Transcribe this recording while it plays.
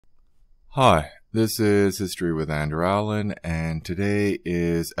Hi, this is History with Andrew Allen, and today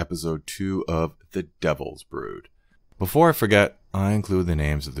is episode 2 of The Devil's Brood. Before I forget, I include the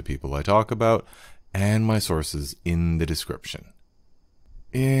names of the people I talk about and my sources in the description.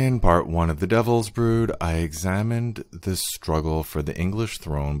 In part 1 of The Devil's Brood, I examined the struggle for the English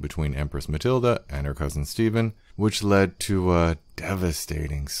throne between Empress Matilda and her cousin Stephen, which led to a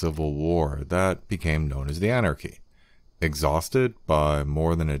devastating civil war that became known as the Anarchy. Exhausted by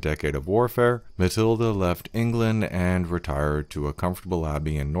more than a decade of warfare, Matilda left England and retired to a comfortable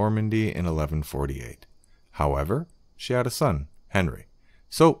abbey in Normandy in 1148. However, she had a son, Henry,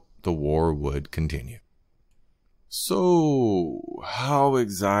 so the war would continue. So, how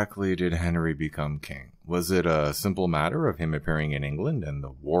exactly did Henry become king? Was it a simple matter of him appearing in England and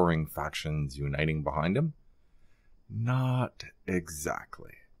the warring factions uniting behind him? Not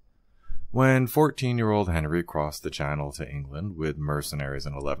exactly. When 14-year-old Henry crossed the Channel to England with mercenaries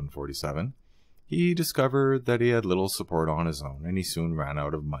in 1147, he discovered that he had little support on his own, and he soon ran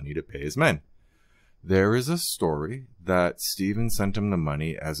out of money to pay his men. There is a story that Stephen sent him the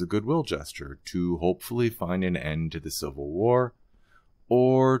money as a goodwill gesture to hopefully find an end to the Civil War,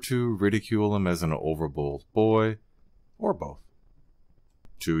 or to ridicule him as an overbold boy, or both.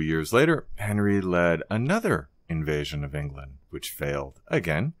 2 years later, Henry led another invasion of England, which failed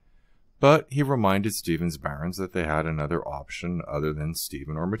again. But he reminded Stephen's barons that they had another option other than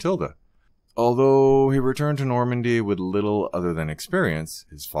Stephen or Matilda. Although he returned to Normandy with little other than experience,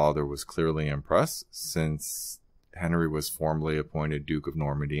 his father was clearly impressed since Henry was formally appointed Duke of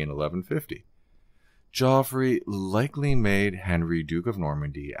Normandy in 1150. Geoffrey likely made Henry Duke of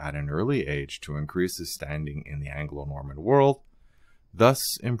Normandy at an early age to increase his standing in the Anglo-Norman world,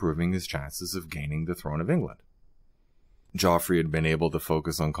 thus improving his chances of gaining the throne of England. Geoffrey had been able to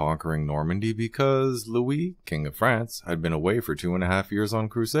focus on conquering Normandy because Louis, King of France, had been away for 2.5 years on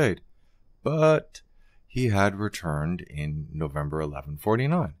crusade, but he had returned in November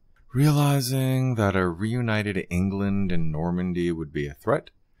 1149. Realizing that a reunited England and Normandy would be a threat,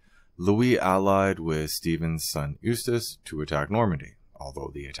 Louis allied with Stephen's son Eustace to attack Normandy.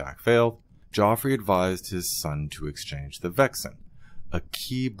 Although the attack failed, Geoffrey advised his son to exchange the Vexin, a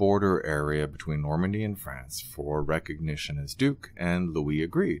key border area between Normandy and France, for recognition as Duke, and Louis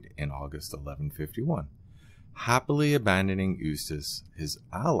agreed in August 1151, happily abandoning Eustace, his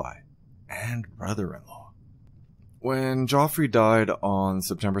ally and brother-in-law. When Geoffrey died on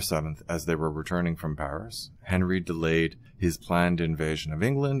September 7th, as they were returning from Paris, Henry delayed his planned invasion of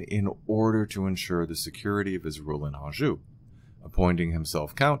England in order to ensure the security of his rule in Anjou. Appointing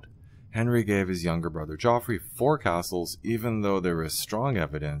himself Count, Henry gave his younger brother Geoffrey 4 castles, even though there is strong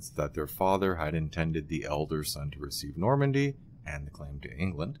evidence that their father had intended the elder son to receive Normandy and the claim to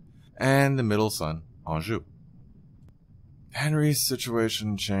England, and the middle son, Anjou. Henry's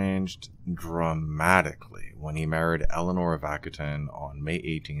situation changed dramatically when he married Eleanor of Aquitaine on May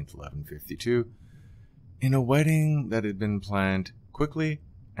 18, 1152, in a wedding that had been planned quickly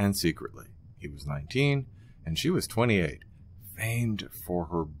and secretly. He was 19 and she was 28. Famed for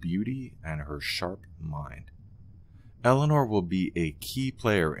her beauty and her sharp mind. Eleanor will be a key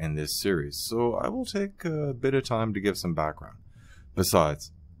player in this series, so I will take a bit of time to give some background.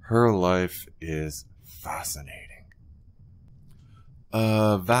 Besides, her life is fascinating.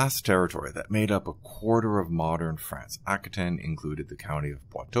 A vast territory that made up a quarter of modern France. Aquitaine included the county of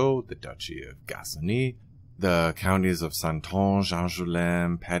Poitou, the duchy of Gascony, the counties of Saintonge,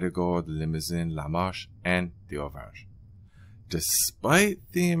 Angoulême, Périgord, Limousin, La Marche, and the Auvergne. Despite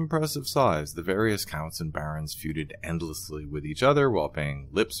the impressive size, the various counts and barons feuded endlessly with each other while paying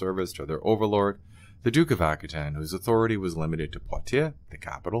lip service to their overlord, the Duke of Aquitaine, whose authority was limited to Poitiers, the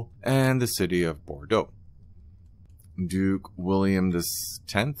capital, and the city of Bordeaux. Duke William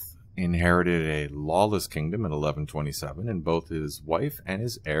X inherited a lawless kingdom in 1127, and both his wife and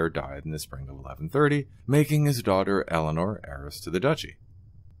his heir died in the spring of 1130, making his daughter Eleanor heiress to the duchy.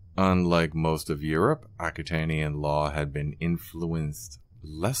 Unlike most of Europe, Aquitanian law had been influenced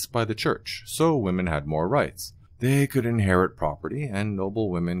less by the church, so women had more rights. They could inherit property, and noble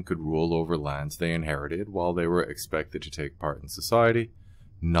women could rule over lands they inherited while they were expected to take part in society,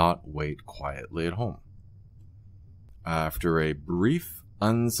 not wait quietly at home. After a brief,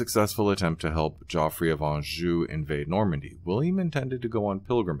 unsuccessful attempt to help Geoffrey of Anjou invade Normandy, William intended to go on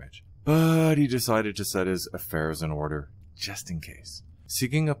pilgrimage, but he decided to set his affairs in order just in case.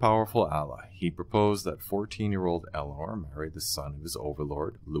 Seeking a powerful ally, he proposed that 14-year-old Eleanor marry the son of his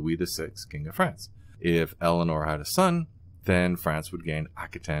overlord, Louis VI, King of France. If Eleanor had a son, then France would gain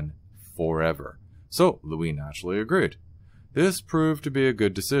Aquitaine forever. So Louis naturally agreed. This proved to be a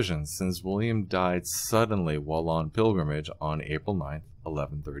good decision, since William died suddenly while on pilgrimage on April 9,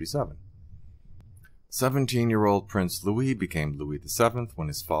 1137. 17-year-old Prince Louis became Louis VII when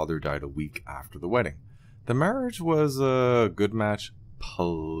his father died a week after the wedding. The marriage was a good match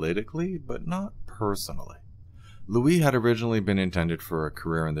politically, but not personally. Louis had originally been intended for a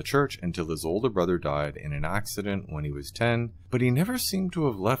career in the church until his older brother died in an accident when he was 10, but he never seemed to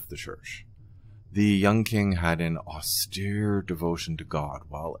have left the church. The young king had an austere devotion to God,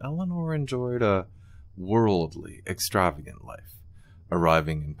 while Eleanor enjoyed a worldly, extravagant life.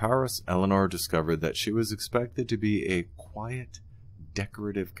 Arriving in Paris, Eleanor discovered that she was expected to be a quiet,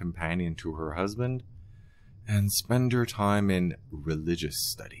 decorative companion to her husband and spend her time in religious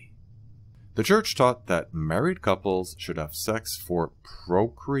study. The church taught that married couples should have sex for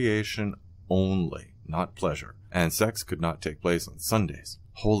procreation only, not pleasure, and sex could not take place on Sundays,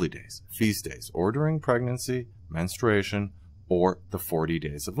 holy days, feast days, or during pregnancy, menstruation, or the 40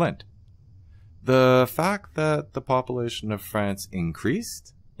 days of Lent. The fact that the population of France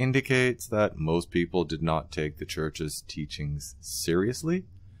increased indicates that most people did not take the church's teachings seriously,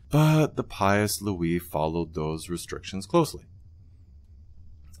 but the pious Louis followed those restrictions closely.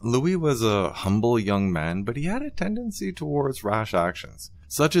 Louis was a humble young man, but he had a tendency towards rash actions,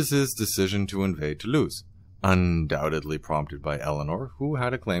 such as his decision to invade Toulouse, undoubtedly prompted by Eleanor, who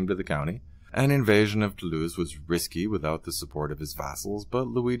had a claim to the county. An invasion of Toulouse was risky without the support of his vassals, but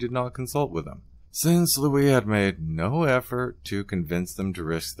Louis did not consult with them. Since Louis had made no effort to convince them to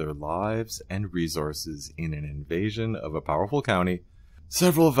risk their lives and resources in an invasion of a powerful county,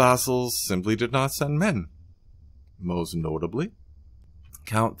 several vassals simply did not send men. Most notably,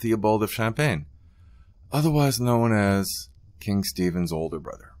 Count Theobald of Champagne, otherwise known as King Stephen's older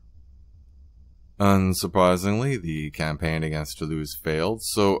brother. Unsurprisingly, the campaign against Toulouse failed,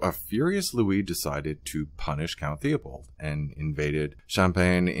 so a furious Louis decided to punish Count Theobald and invaded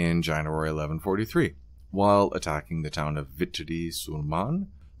Champagne in January 1143. While attacking the town of Vitry-sur-Marne,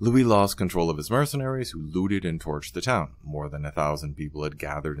 Louis lost control of his mercenaries, who looted and torched the town. More than 1,000 people had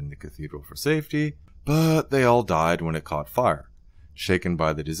gathered in the cathedral for safety, but they all died when it caught fire. Shaken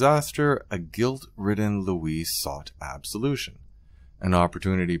by the disaster, a guilt-ridden Louis sought absolution. An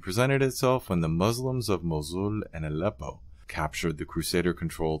opportunity presented itself when the Muslims of Mosul and Aleppo captured the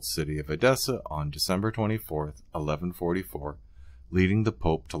Crusader-controlled city of Edessa on December 24, 1144, leading the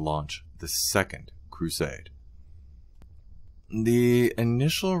Pope to launch the Second Crusade. The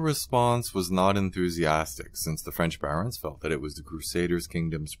initial response was not enthusiastic, since the French barons felt that it was the Crusaders'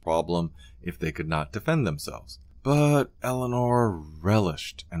 kingdom's problem if they could not defend themselves. But Eleanor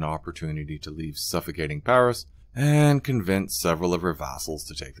relished an opportunity to leave suffocating Paris and convinced several of her vassals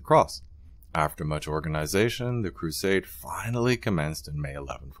to take the cross. After much organization, the crusade finally commenced in May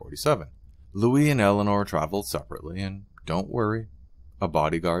 1147. Louis and Eleanor traveled separately, and don't worry, a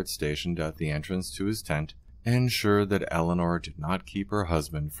bodyguard stationed at the entrance to his tent ensured that Eleanor did not keep her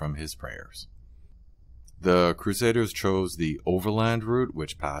husband from his prayers. The Crusaders chose the overland route,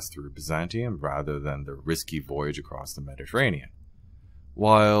 which passed through Byzantium, rather than the risky voyage across the Mediterranean.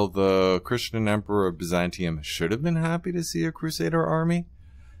 While the Christian Emperor of Byzantium should have been happy to see a Crusader army,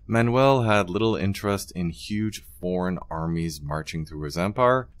 Manuel had little interest in huge foreign armies marching through his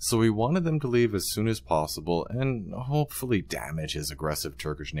empire, so he wanted them to leave as soon as possible and hopefully damage his aggressive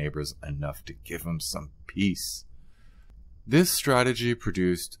Turkish neighbors enough to give him some peace. This strategy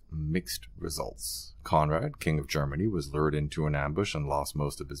produced mixed results. Conrad, King of Germany, was lured into an ambush and lost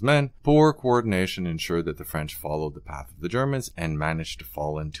most of his men. Poor coordination ensured that the French followed the path of the Germans and managed to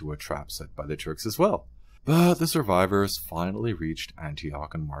fall into a trap set by the Turks as well. But the survivors finally reached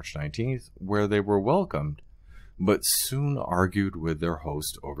Antioch on March 19th, where they were welcomed, but soon argued with their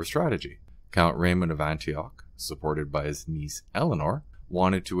host over strategy. Count Raymond of Antioch, supported by his niece Eleanor,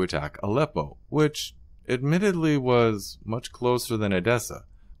 wanted to attack Aleppo, which admittedly was much closer than Edessa,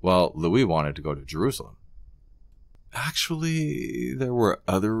 while Louis wanted to go to Jerusalem. Actually, there were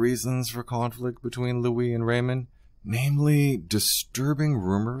other reasons for conflict between Louis and Raymond, namely disturbing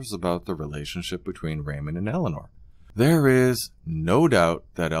rumors about the relationship between Raymond and Eleanor. There is no doubt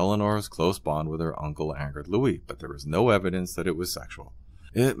that Eleanor's close bond with her uncle angered Louis, but there is no evidence that it was sexual.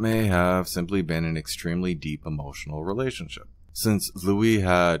 It may have simply been an extremely deep emotional relationship. Since Louis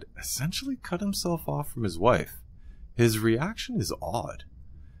had essentially cut himself off from his wife, his reaction is odd.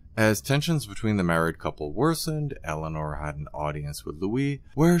 As tensions between the married couple worsened, Eleanor had an audience with Louis,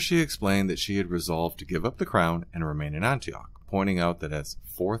 where she explained that she had resolved to give up the crown and remain in Antioch, pointing out that as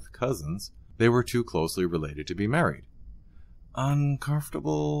fourth cousins, they were too closely related to be married.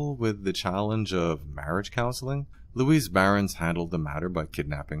 Uncomfortable with the challenge of marriage counseling, Louis's barons handled the matter by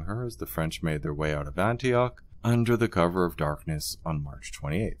kidnapping her as the French made their way out of Antioch under the cover of darkness on March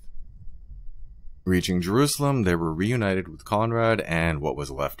 28th. Reaching Jerusalem, they were reunited with Conrad and what was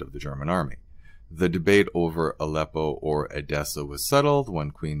left of the German army. The debate over Aleppo or Edessa was settled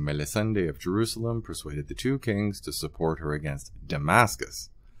when Queen Melisende of Jerusalem persuaded the two kings to support her against Damascus,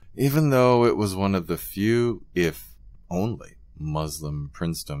 even though it was one of the few, if only, Muslim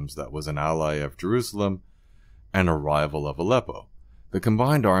princedoms that was an ally of Jerusalem and a rival of Aleppo. The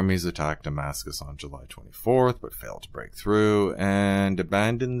combined armies attacked Damascus on July 24th, but failed to break through and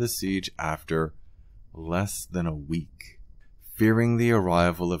abandoned the siege after less than a week, fearing the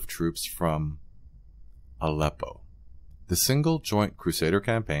arrival of troops from Aleppo. The single joint Crusader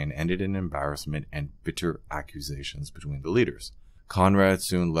campaign ended in embarrassment and bitter accusations between the leaders. Conrad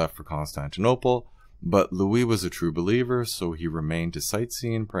soon left for Constantinople, but Louis was a true believer, so he remained to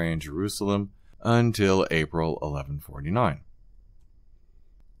sightsee and pray in Jerusalem until April 1149.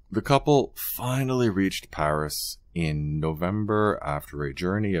 The couple finally reached Paris in November after a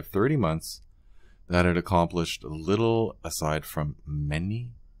journey of 30 months that had accomplished little aside from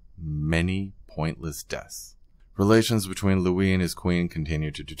many pointless deaths. Relations between Louis and his queen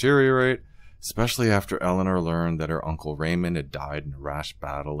continued to deteriorate, especially after Eleanor learned that her uncle Raymond had died in a rash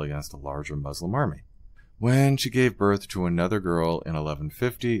battle against a larger Muslim army. When she gave birth to another girl in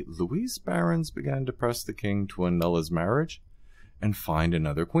 1150, Louis's barons began to press the king to annul his marriage and find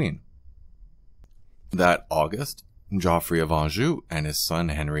another queen. That August, Geoffrey of Anjou and his son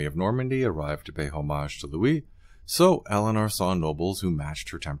Henry of Normandy arrived to pay homage to Louis, so Eleanor saw nobles who matched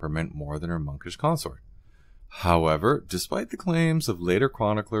her temperament more than her monkish consort. However, despite the claims of later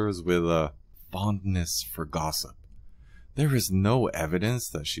chroniclers with a fondness for gossip, there is no evidence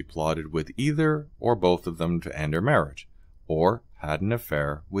that she plotted with either or both of them to end her marriage, or had an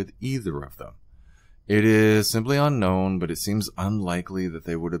affair with either of them. It is simply unknown, but it seems unlikely that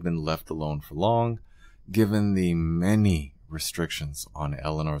they would have been left alone for long, given the many restrictions on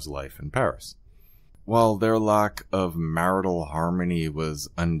Eleanor's life in Paris. While their lack of marital harmony was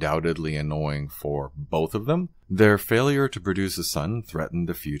undoubtedly annoying for both of them, their failure to produce a son threatened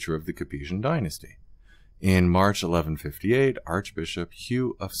the future of the Capetian dynasty. In March 1158, Archbishop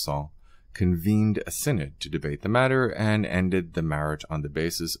Hugh of Sens convened a synod to debate the matter and ended the marriage on the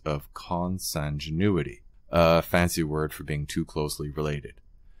basis of consanguinity, a fancy word for being too closely related,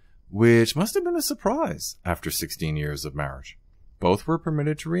 which must have been a surprise after 16 years of marriage. Both were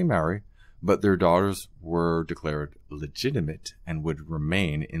permitted to remarry, but their daughters were declared legitimate and would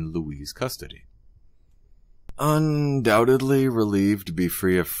remain in Louis's custody. Undoubtedly relieved to be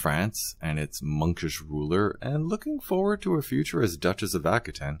free of France and its monkish ruler, and looking forward to a future as Duchess of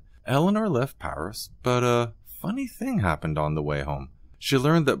Aquitaine, Eleanor left Paris, but a funny thing happened on the way home. She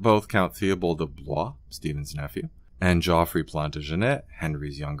learned that both Count Theobald of Blois, Stephen's nephew, and Geoffrey Plantagenet,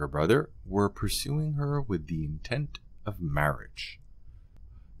 Henry's younger brother, were pursuing her with the intent of marriage.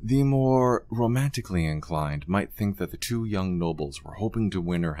 The more romantically inclined might think that the two young nobles were hoping to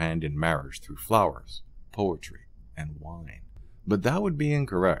win her hand in marriage through flowers, poetry, and wine. But that would be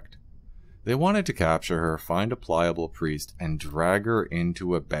incorrect. They wanted to capture her, find a pliable priest, and drag her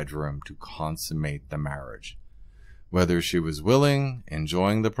into a bedroom to consummate the marriage. Whether she was willing,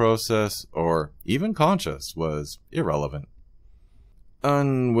 enjoying the process, or even conscious was irrelevant.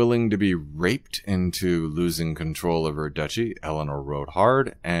 Unwilling to be raped into losing control of her duchy, Eleanor rode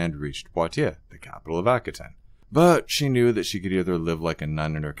hard and reached Poitiers, the capital of Aquitaine. But she knew that she could either live like a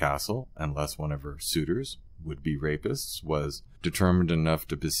nun in her castle, unless one of her suitors, would-be rapists, was determined enough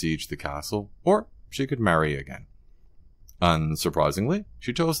to besiege the castle, or she could marry again. Unsurprisingly,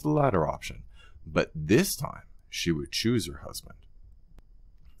 she chose the latter option, but this time she would choose her husband.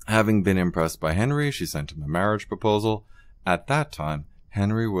 Having been impressed by Henry, she sent him a marriage proposal. At that time,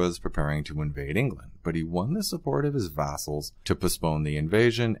 Henry was preparing to invade England, but he won the support of his vassals to postpone the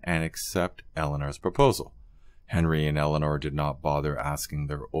invasion and accept Eleanor's proposal. Henry and Eleanor did not bother asking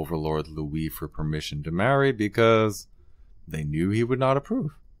their overlord Louis for permission to marry because they knew he would not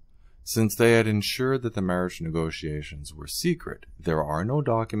approve. Since they had ensured that the marriage negotiations were secret, there are no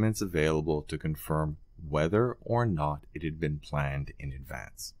documents available to confirm whether or not it had been planned in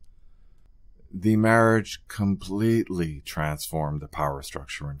advance. The marriage completely transformed the power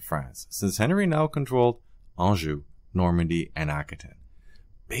structure in France, since Henry now controlled Anjou, Normandy, and Aquitaine,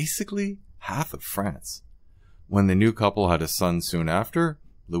 basically half of France. When the new couple had a son soon after,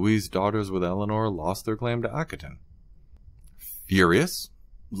 Louis's daughters with Eleanor lost their claim to Aquitaine. Furious,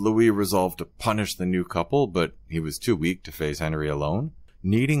 Louis resolved to punish the new couple, but he was too weak to face Henry alone.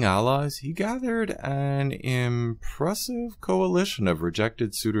 Needing allies, he gathered an impressive coalition of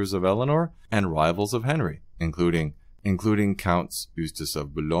rejected suitors of Eleanor and rivals of Henry, including Counts Eustace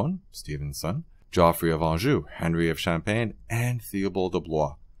of Boulogne, Stephen's son, Geoffrey of Anjou, Henry of Champagne, and Theobald of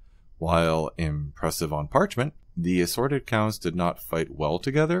Blois. While impressive on parchment, the assorted counts did not fight well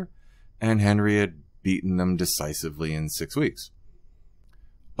together, and Henry had beaten them decisively in 6 weeks.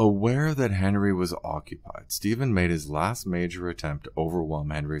 Aware that Henry was occupied, Stephen made his last major attempt to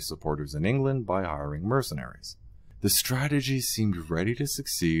overwhelm Henry's supporters in England by hiring mercenaries. The strategy seemed ready to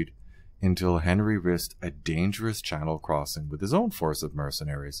succeed until Henry risked a dangerous channel crossing with his own force of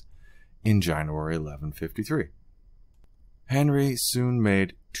mercenaries in January 1153. Henry soon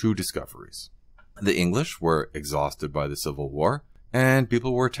made 2 discoveries. The English were exhausted by the Civil War, and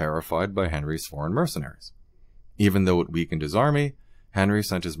people were terrified by Henry's foreign mercenaries. Even though it weakened his army, Henry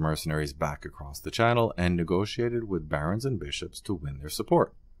sent his mercenaries back across the Channel and negotiated with barons and bishops to win their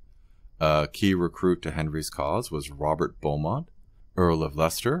support. A key recruit to Henry's cause was Robert Beaumont, Earl of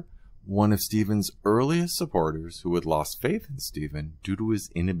Leicester, one of Stephen's earliest supporters who had lost faith in Stephen due to his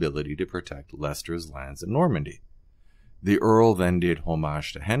inability to protect Leicester's lands in Normandy. The Earl then did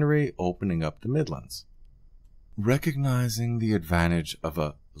homage to Henry, opening up the Midlands. Recognizing the advantage of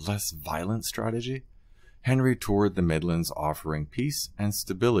a less violent strategy, Henry toured the Midlands offering peace and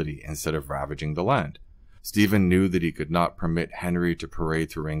stability instead of ravaging the land. Stephen knew that he could not permit Henry to parade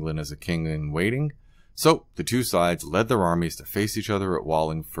through England as a king in waiting, so the 2 sides led their armies to face each other at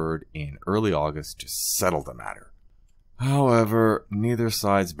Wallingford in early August to settle the matter. However, neither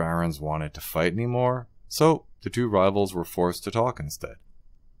side's barons wanted to fight anymore, so the 2 rivals were forced to talk instead.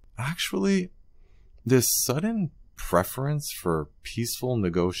 Actually, this sudden preference for peaceful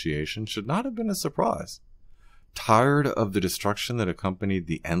negotiation should not have been a surprise. Tired of the destruction that accompanied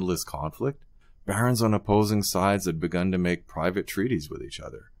the endless conflict, barons on opposing sides had begun to make private treaties with each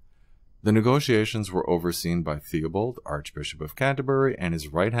other. The negotiations were overseen by Theobald, Archbishop of Canterbury, and his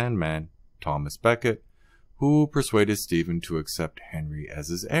right-hand man, Thomas Becket, who persuaded Stephen to accept Henry as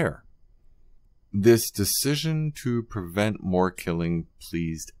his heir. This decision to prevent more killing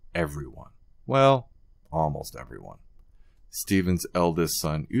pleased everyone. Well, almost everyone. Stephen's eldest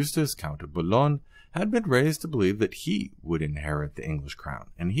son, Eustace, Count of Boulogne, had been raised to believe that he would inherit the English crown,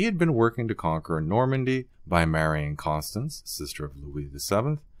 and he had been working to conquer Normandy by marrying Constance, sister of Louis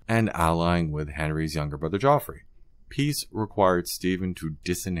VII, and allying with Henry's younger brother Geoffrey. Peace required Stephen to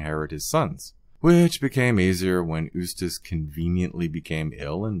disinherit his sons, which became easier when Eustace conveniently became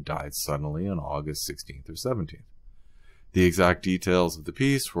ill and died suddenly on August 16th or 17th. The exact details of the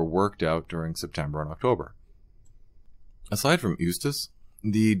peace were worked out during September and October. Aside from Eustace,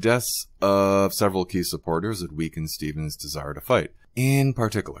 the deaths of several key supporters had weakened Stephen's desire to fight. In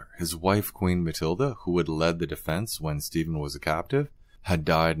particular, his wife Queen Matilda, who had led the defense when Stephen was a captive, had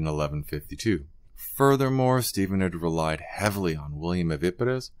died in 1152. Furthermore, Stephen had relied heavily on William of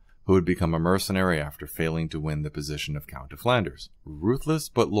Ypres, who had become a mercenary after failing to win the position of Count of Flanders. Ruthless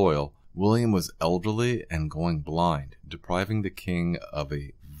but loyal, William was elderly and going blind, depriving the king of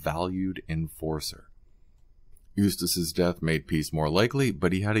a valued enforcer. Eustace's death made peace more likely,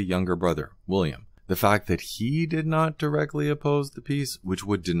 but he had a younger brother, William. The fact that he did not directly oppose the peace, which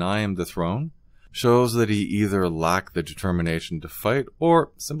would deny him the throne, shows that he either lacked the determination to fight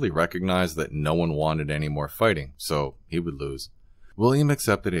or simply recognized that no one wanted any more fighting, so he would lose. William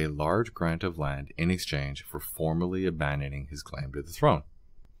accepted a large grant of land in exchange for formally abandoning his claim to the throne.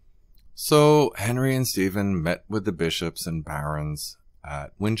 So Henry and Stephen met with the bishops and barons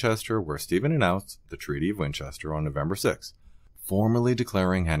at Winchester, where Stephen announced the Treaty of Winchester on November 6, formally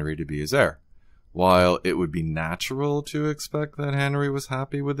declaring Henry to be his heir. While it would be natural to expect that Henry was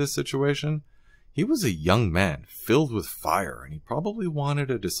happy with this situation, he was a young man filled with fire, and he probably wanted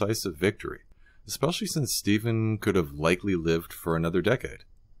a decisive victory, especially since Stephen could have likely lived for another decade.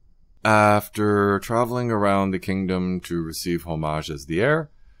 After traveling around the kingdom to receive homage as the heir,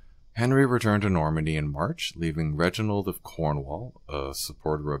 Henry returned to Normandy in March, leaving Reginald of Cornwall, a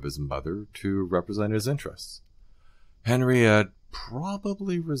supporter of his mother, to represent his interests. Henry had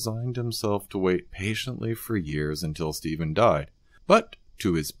probably resigned himself to wait patiently for years until Stephen died, but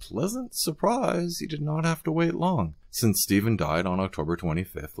to his pleasant surprise, he did not have to wait long, since Stephen died on October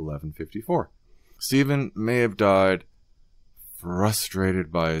 25th, 1154. Stephen may have died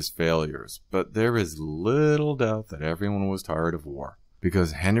frustrated by his failures, but there is little doubt that everyone was tired of war,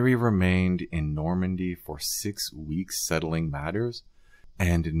 because Henry remained in Normandy for 6 weeks settling matters,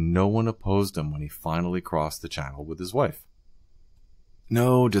 and no one opposed him when he finally crossed the Channel with his wife.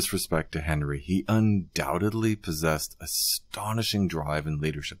 No disrespect to Henry, he undoubtedly possessed astonishing drive and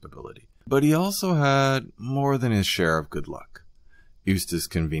leadership ability, but he also had more than his share of good luck. Eustace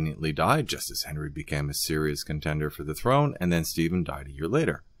conveniently died just as Henry became a serious contender for the throne, and then Stephen died a year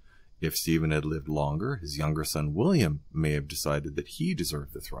later. If Stephen had lived longer, his younger son William may have decided that he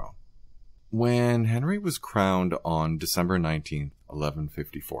deserved the throne. When Henry was crowned on December 19,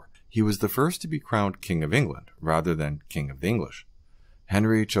 1154, he was the first to be crowned King of England, rather than King of the English.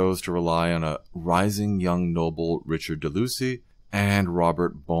 Henry chose to rely on a rising young noble, Richard de Lucy, and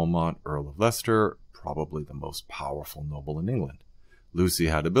Robert Beaumont, Earl of Leicester, probably the most powerful noble in England. Lucy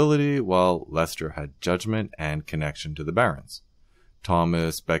had ability, while Leicester had judgment and connection to the barons.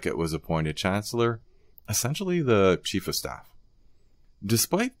 Thomas Becket was appointed Chancellor, essentially the Chief of Staff.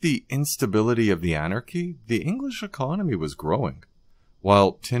 Despite the instability of the anarchy, the English economy was growing.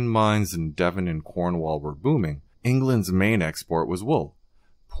 While tin mines in Devon and Cornwall were booming, England's main export was wool.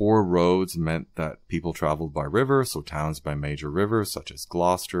 Poor roads meant that people traveled by river, so towns by major rivers such as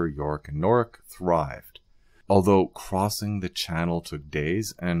Gloucester, York, and Newark thrived. Although crossing the Channel took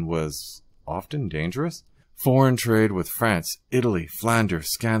days and was often dangerous, foreign trade with France, Italy,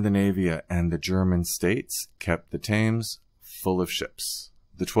 Flanders, Scandinavia, and the German states kept the Thames full of ships.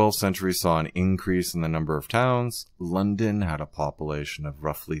 The 12th century saw an increase in the number of towns. London had a population of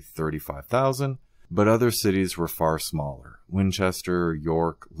roughly 35,000, but other cities were far smaller. Winchester,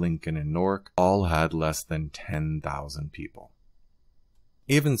 York, Lincoln, and Newark all had less than 10,000 people.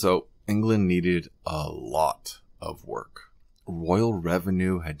 Even so, England needed a lot of work. Royal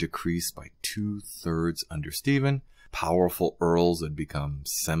revenue had decreased by 2/3 under Stephen, powerful earls had become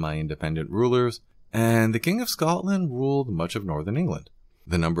semi-independent rulers, and the King of Scotland ruled much of northern England.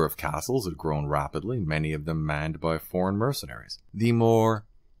 The number of castles had grown rapidly, many of them manned by foreign mercenaries. The more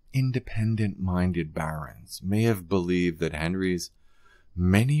independent-minded barons may have believed that Henry's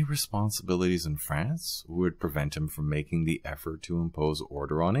many responsibilities in France would prevent him from making the effort to impose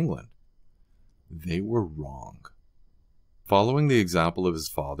order on England. They were wrong. Following the example of his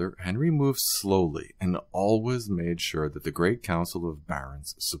father, Henry moved slowly and always made sure that the Great Council of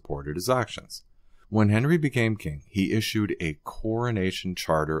Barons supported his actions. When Henry became king, he issued a coronation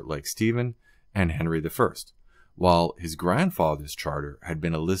charter like Stephen and Henry I, while his grandfather's charter had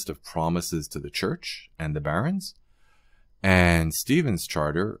been a list of promises to the church and the barons, and Stephen's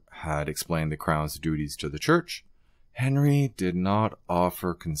charter had explained the crown's duties to the church. Henry did not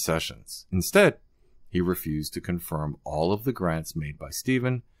offer concessions. Instead, he refused to confirm all of the grants made by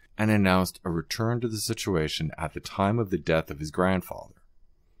Stephen and announced a return to the situation at the time of the death of his grandfather.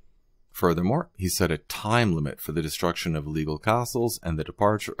 Furthermore, he set a time limit for the destruction of legal castles and the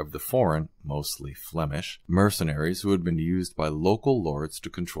departure of the foreign, mostly Flemish, mercenaries who had been used by local lords to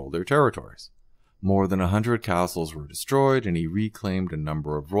control their territories. More than 100 castles were destroyed, and he reclaimed a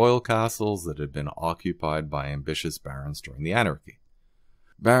number of royal castles that had been occupied by ambitious barons during the anarchy.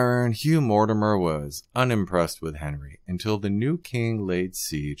 Baron Hugh Mortimer was unimpressed with Henry until the new king laid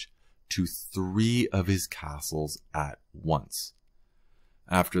siege to 3 of his castles at once.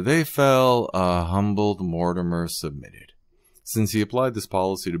 After they fell, a humbled Mortimer submitted. Since he applied this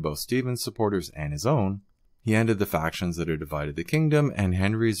policy to both Stephen's supporters and his own, he ended the factions that had divided the kingdom, and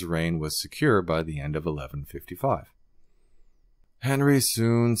Henry's reign was secure by the end of 1155. Henry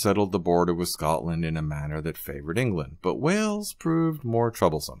soon settled the border with Scotland in a manner that favored England, but Wales proved more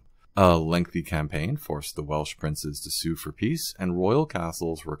troublesome. A lengthy campaign forced the Welsh princes to sue for peace, and royal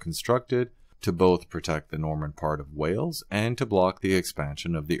castles were constructed to both protect the Norman part of Wales and to block the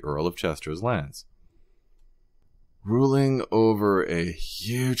expansion of the Earl of Chester's lands. Ruling over a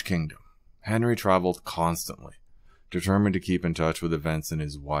huge kingdom, Henry traveled constantly, determined to keep in touch with events in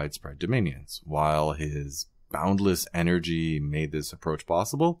his widespread dominions. While his boundless energy made this approach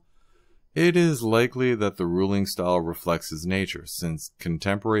possible, it is likely that the ruling style reflects his nature, since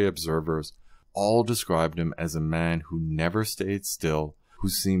contemporary observers all described him as a man who never stayed still, who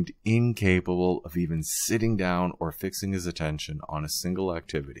seemed incapable of even sitting down or fixing his attention on a single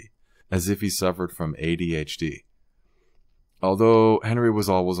activity, as if he suffered from ADHD. Although Henry was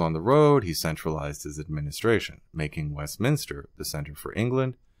always on the road, he centralized his administration, making Westminster the center for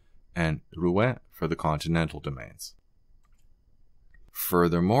England and Rouen for the continental domains.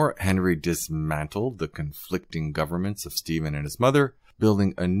 Furthermore, Henry dismantled the conflicting governments of Stephen and his mother,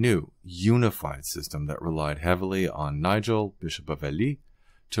 building a new, unified system that relied heavily on Nigel, Bishop of Ely,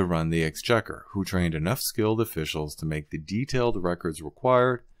 to run the exchequer, who trained enough skilled officials to make the detailed records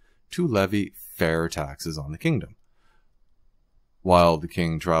required to levy fair taxes on the kingdom. While the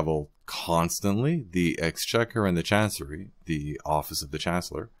king traveled constantly, the exchequer and the chancery, the office of the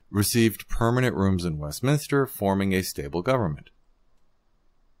chancellor, received permanent rooms in Westminster, forming a stable government.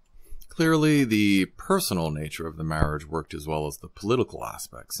 Clearly, the personal nature of the marriage worked as well as the political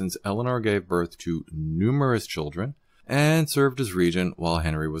aspect, since Eleanor gave birth to numerous children and served as regent while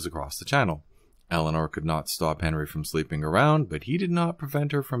Henry was across the Channel. Eleanor could not stop Henry from sleeping around, but he did not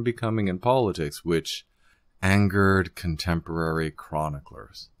prevent her from becoming in politics, which angered contemporary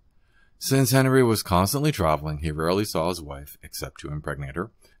chroniclers. Since Henry was constantly traveling, he rarely saw his wife, except to impregnate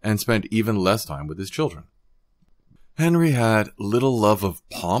her, and spent even less time with his children. Henry had little love of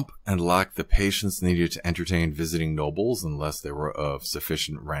pomp and lacked the patience needed to entertain visiting nobles unless they were of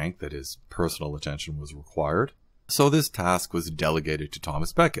sufficient rank that his personal attention was required. So this task was delegated to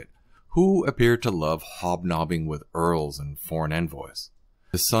Thomas Becket, who appeared to love hobnobbing with earls and foreign envoys.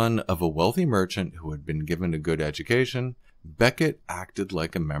 The son of a wealthy merchant who had been given a good education, Becket acted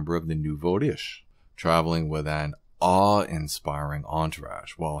like a member of the nouveau riche, traveling with an awe-inspiring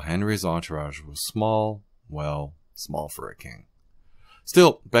entourage, while Henry's entourage was small for a king.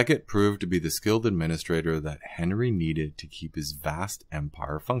 Still, Becket proved to be the skilled administrator that Henry needed to keep his vast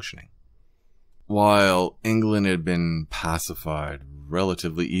empire functioning. While England had been pacified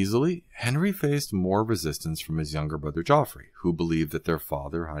relatively easily, Henry faced more resistance from his younger brother Geoffrey, who believed that their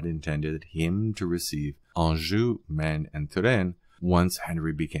father had intended him to receive Anjou, Maine and Touraine once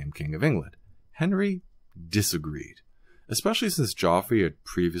Henry became King of England. Henry disagreed, especially since Geoffrey had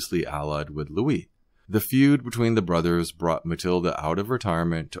previously allied with Louis. The feud between the brothers brought Matilda out of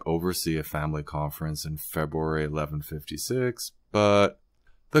retirement to oversee a family conference in February 1156, but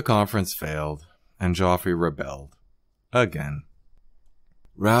the conference failed, and Geoffrey rebelled again.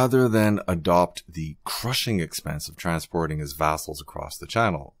 Rather than adopt the crushing expense of transporting his vassals across the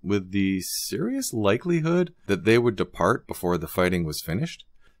Channel, with the serious likelihood that they would depart before the fighting was finished,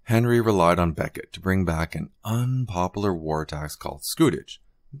 Henry relied on Becket to bring back an unpopular war tax called scutage,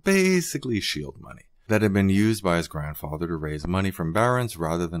 basically shield money, that had been used by his grandfather to raise money from barons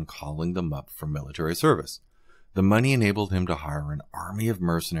rather than calling them up for military service. The money enabled him to hire an army of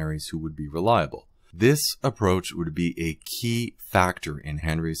mercenaries who would be reliable. This approach would be a key factor in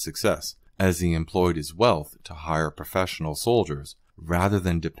Henry's success, as he employed his wealth to hire professional soldiers rather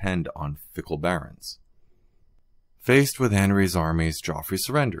than depend on fickle barons. Faced with Henry's armies, Geoffrey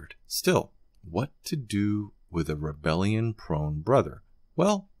surrendered. Still, what to do with a rebellion-prone brother?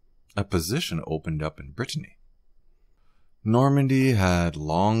 Well, a position opened up in Brittany. Normandy had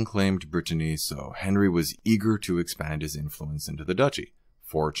long claimed Brittany, so Henry was eager to expand his influence into the duchy.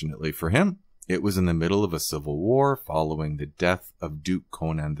 Fortunately for him, it was in the middle of a civil war following the death of Duke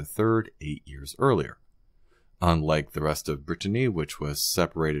Conan III 8 years earlier. Unlike the rest of Brittany, which was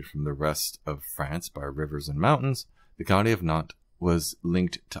separated from the rest of France by rivers and mountains, the county of Nantes was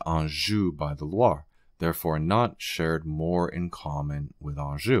linked to Anjou by the Loire. Therefore, Nantes shared more in common with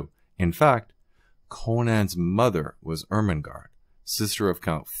Anjou. In fact, Conan's mother was Ermengarde, sister of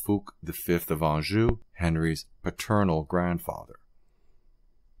Count Fouque V of Anjou, Henry's paternal grandfather.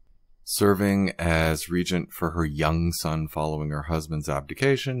 Serving as regent for her young son following her husband's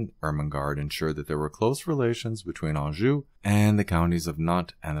abdication, Ermengarde ensured that there were close relations between Anjou and the counties of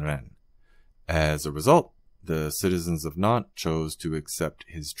Nantes and Rennes. As a result, the citizens of Nantes chose to accept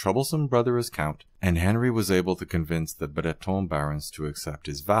his troublesome brother as count, and Henry was able to convince the Breton barons to accept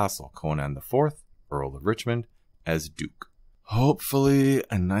his vassal, Conan IV, Earl of Richmond, as duke. Hopefully,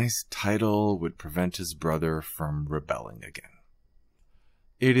 a nice title would prevent his brother from rebelling again.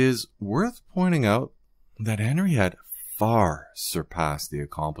 It is worth pointing out that Henry had far surpassed the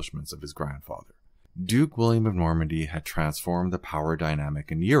accomplishments of his grandfather. Duke William of Normandy had transformed the power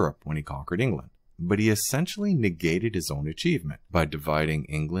dynamic in Europe when he conquered England, but he essentially negated his own achievement by dividing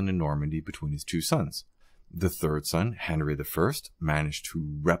England and Normandy between his two sons. The third son, Henry I, managed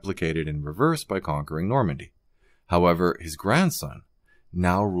to replicate it in reverse by conquering Normandy. However, his grandson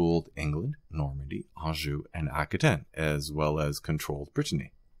now ruled England, Normandy, Anjou, and Aquitaine, as well as controlled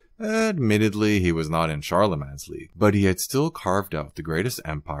Brittany. Admittedly, he was not in Charlemagne's league, but he had still carved out the greatest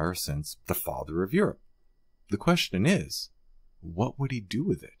empire since the father of Europe. The question is, what would he do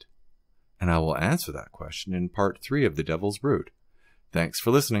with it? And I will answer that question in part 3 of The Devil's Brood. Thanks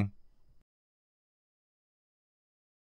for listening.